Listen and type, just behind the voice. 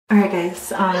Alright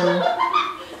guys,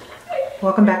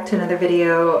 welcome back to another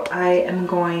video. I am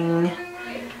going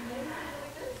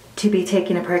to be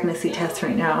taking a pregnancy test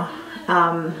right now.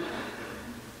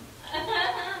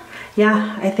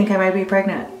 Yeah, I think I might be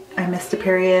pregnant. I missed a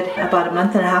period about a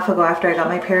month and a half ago after I got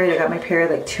my period. I got my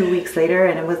period like 2 weeks later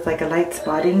and it was like a light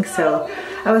spotting. So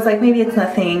I was like, maybe it's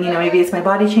nothing, you know, maybe it's my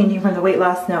body changing from the weight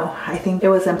loss. No, I think it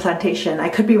was implantation. I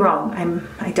could be wrong.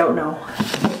 I don't know.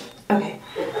 Okay.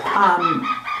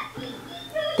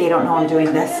 They don't know I'm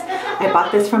doing this. I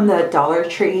bought this from the Dollar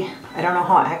Tree. I don't know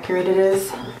how accurate it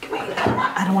is. Wait,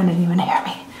 I don't want anyone to hear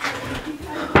me.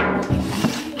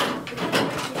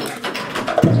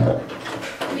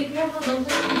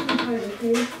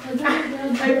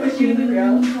 I push you in the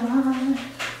ground.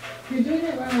 You're doing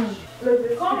it wrong. Look,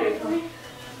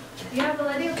 yeah, but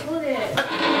let you hold it.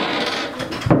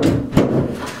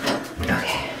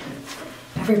 Okay.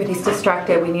 Everybody's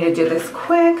distracted. We need to do this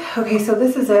quick. Okay, so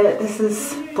this is it. This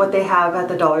is what they have at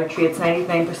the Dollar Tree. It's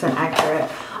 99% accurate.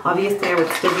 Obviously, I would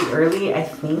still be early, I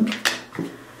think. Okay,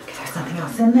 there's nothing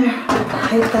else in there.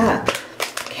 Hide that.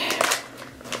 Okay.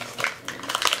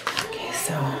 Okay,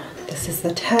 so this is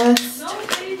the test.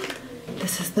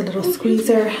 This is the little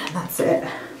squeezer. And that's it.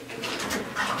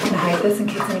 I'm gonna hide this in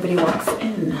case anybody walks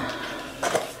in.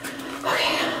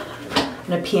 Okay. I'm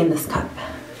gonna pee in this cup.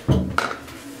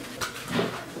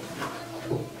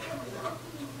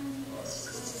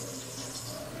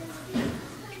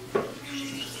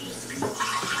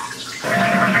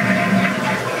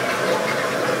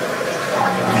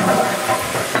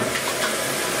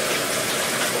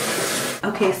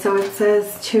 Okay, so it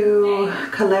says to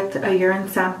collect a urine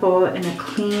sample in a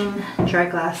clean, dry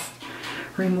glass,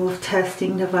 remove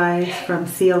testing device from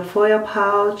sealed foil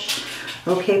pouch.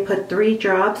 Okay, put 3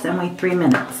 drops and wait 3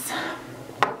 minutes.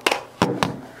 Okay.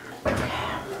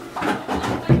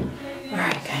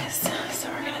 Alright guys, so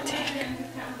we're gonna take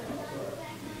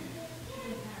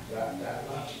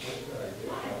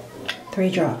 3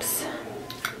 drops.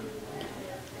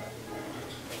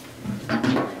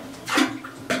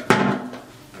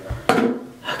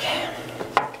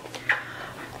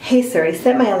 Hey Siri,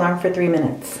 set my alarm for 3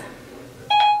 minutes.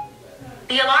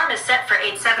 The alarm is set for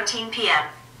 8:17 p.m.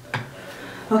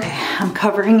 Okay, I'm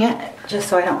covering it just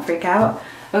so I don't freak out.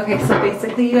 Okay, so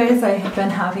basically you guys, I have been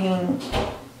having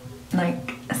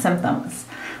like symptoms.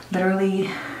 Literally,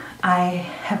 I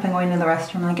have been going to the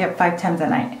restroom like 5 times a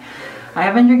night. I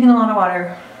have been drinking a lot of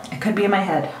water. It could be in my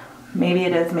head. Maybe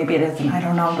it is, maybe it isn't, I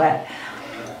don't know, but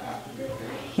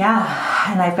yeah,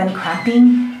 and I've been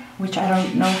cramping, which I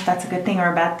don't know if that's a good thing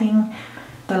or a bad thing.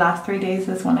 The last 3 days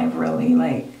is when I've really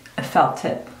like felt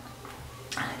it.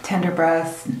 Tender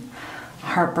breasts,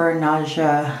 heartburn,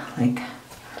 nausea, like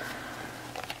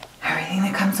everything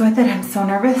that comes with it. I'm so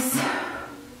nervous.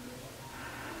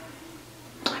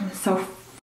 I'm so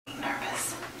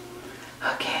nervous.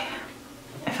 Okay.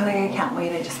 I feel like I can't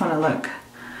wait. I just want to look.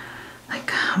 Like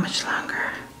how much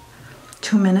longer?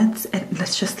 2 minutes?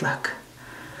 Let's just look.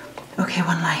 Okay,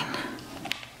 1 line.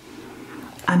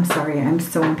 I'm sorry, I'm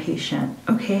so impatient.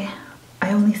 Okay,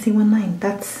 I only see 1 line.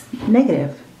 That's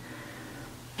negative.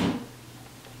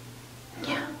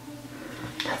 Yeah,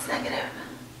 that's negative.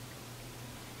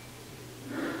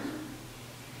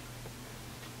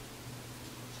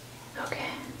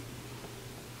 Okay.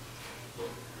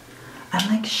 I'm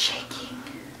like shaking.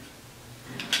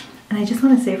 And I just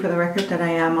want to say for the record that I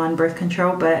am on birth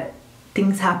control, but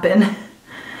things happen.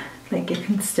 Like it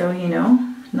can still, you know,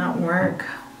 not work.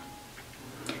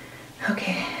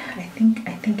 Okay, I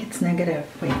think it's negative.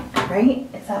 Wait, right?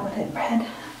 Is that what it read?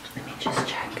 Let me just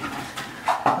check.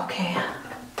 Okay.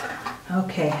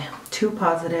 Okay, 2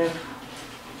 positive.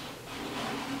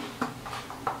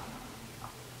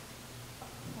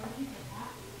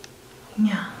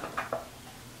 Yeah.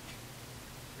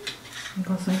 It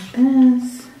goes like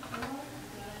this.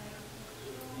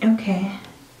 Okay.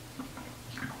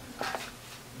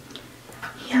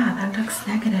 Yeah, that looks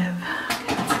negative.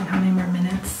 Okay, let's see how many more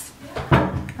minutes.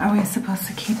 Are we supposed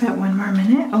to keep it 1 more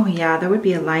minute? Oh yeah, there would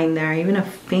be a line there, even a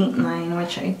faint line,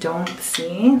 which I don't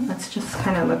see. Let's just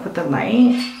kind of look with the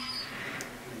light.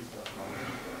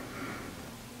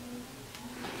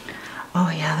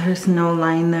 Oh yeah, there's no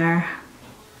line there.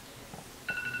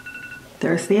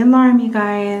 There's the alarm, you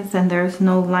guys, and there's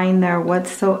no line there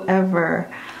whatsoever.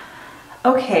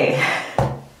 Okay.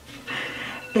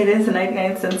 It is a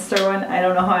 99-cent store one. I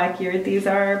don't know how accurate these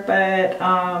are, but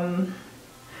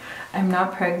I'm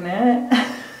not pregnant.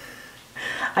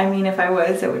 I mean, if I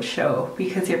was, it would show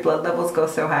because your blood levels go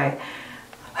so high.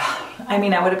 I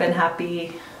mean, I would have been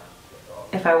happy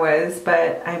if I was,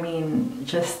 but I mean,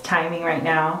 just timing right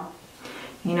now.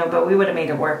 you know, but we would have made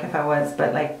it work if I was,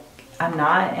 but like I'm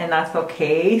not, and that's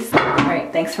okay. So, all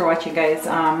right, thanks for watching, guys.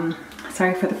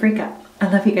 Sorry for the freak out.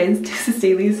 I love you guys. Deuces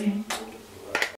dailies.